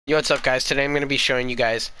Yo, what's up guys? Today I'm going to be showing you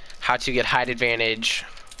guys how to get height advantage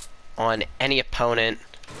on any opponent,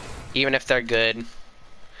 even if they're good.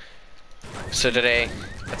 So today,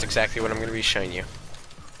 that's exactly what I'm going to be showing you.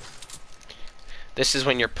 This is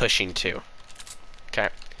when you're pushing too. Okay.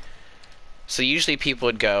 So usually people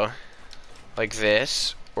would go like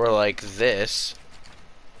this, or like this.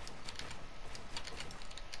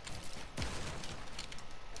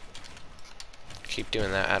 Keep doing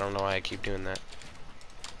that. I don't know why I keep doing that.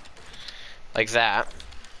 Like that.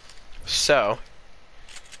 So,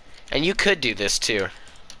 and you could do this too.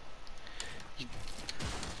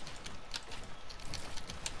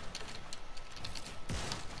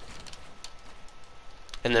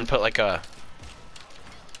 And then put like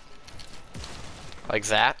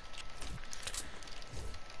that.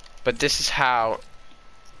 But this is how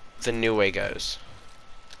the new way goes.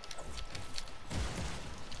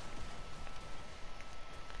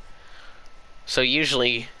 So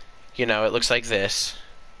usually, you know, it looks like this.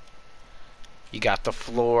 You got the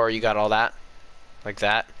floor, you got all that, like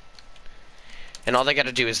that. And all they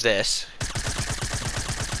gotta do is this.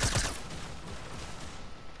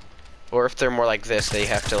 Or if they're more like this, they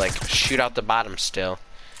have to like shoot out the bottom still.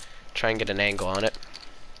 Try and get an angle on it.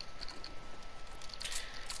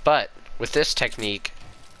 But with this technique,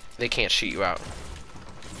 they can't shoot you out.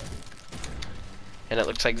 And it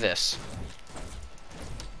looks like this.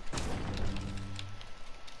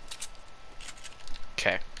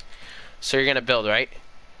 Okay. So you're gonna build, right?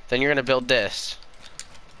 Then you're gonna build this.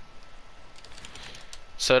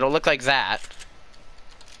 So it'll look like that.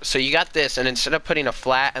 So you got this, and instead of putting a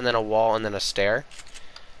flat and then a wall and then a stair,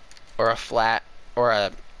 or a flat, or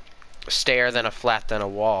a stair, then a flat, then a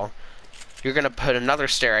wall, you're gonna put another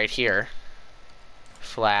stair right here.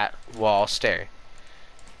 Flat, wall, stair.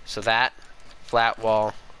 So that, flat,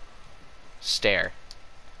 wall, stair.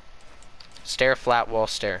 Stair, flat, wall,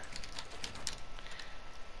 stair.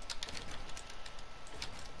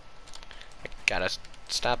 I gotta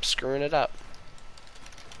stop screwing it up.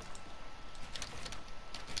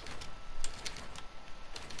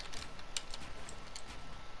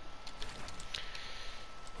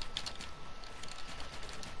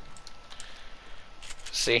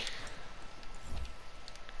 See?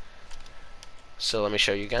 So let me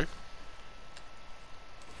show you again.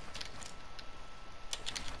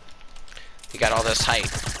 You got all this height.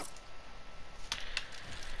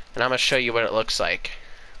 And I'm going to show you what it looks like.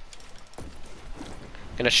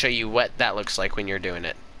 I'm going to show you what that looks like when you're doing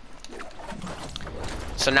it.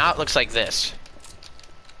 So now it looks like this.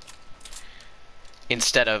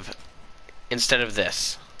 Instead of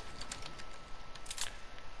this.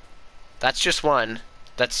 That's just one.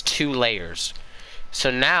 That's two layers.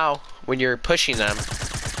 So now, when you're pushing them,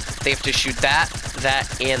 they have to shoot that,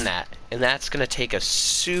 and that. And that's going to take a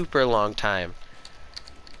super long time.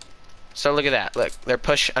 So look at that. Look,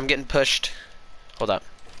 I'm getting pushed. Hold up.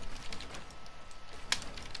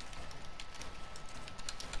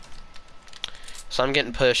 So I'm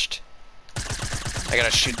getting pushed. I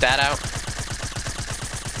gotta shoot that out.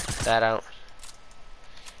 That out.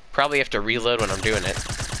 Probably have to reload when I'm doing it.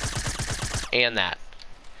 And that.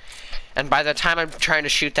 And by the time I'm trying to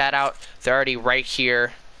shoot that out, they're already right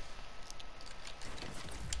here.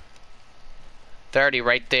 They're already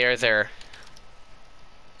right there. They're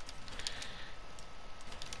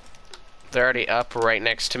already up right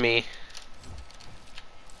next to me.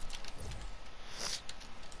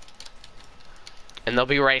 And they'll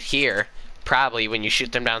be right here, probably, when you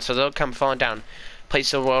shoot them down. So they'll come falling down.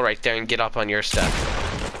 Place a wall right there and get up on your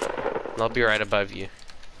stuff. They'll be right above you.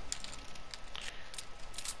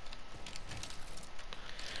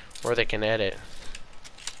 Or they can edit.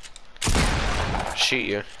 Shoot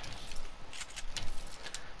you.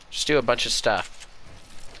 Just do a bunch of stuff.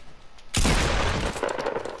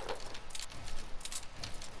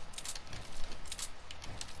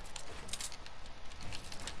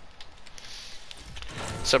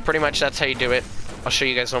 So pretty much that's how you do it. I'll show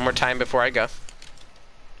you guys one more time before I go.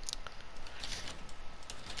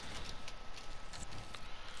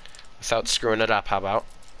 Without screwing it up, how about?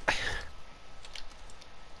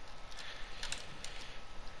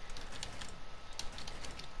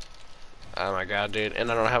 Oh my god, dude. And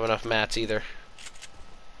I don't have enough mats either.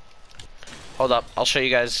 Hold up. I'll show you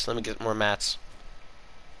guys. Let me get more mats.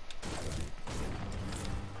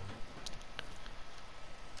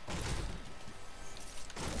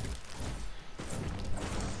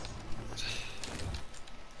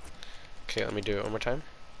 Okay, let me do it one more time.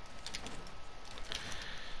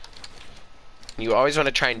 You always want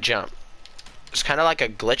to try and jump. It's kind of like a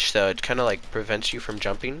glitch, though. It kind of like prevents you from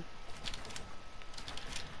jumping.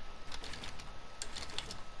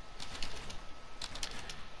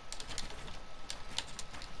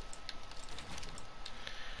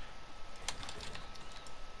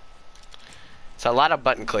 It's a lot of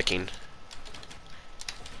button clicking.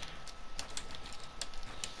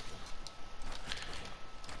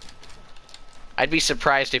 I'd be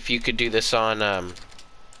surprised if you could do this on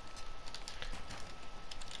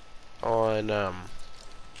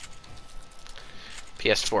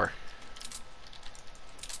PS4.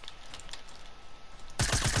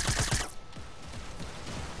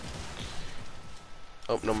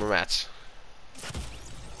 Oh, no more mats.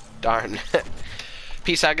 Darn.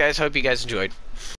 Peace out, guys. Hope you guys enjoyed.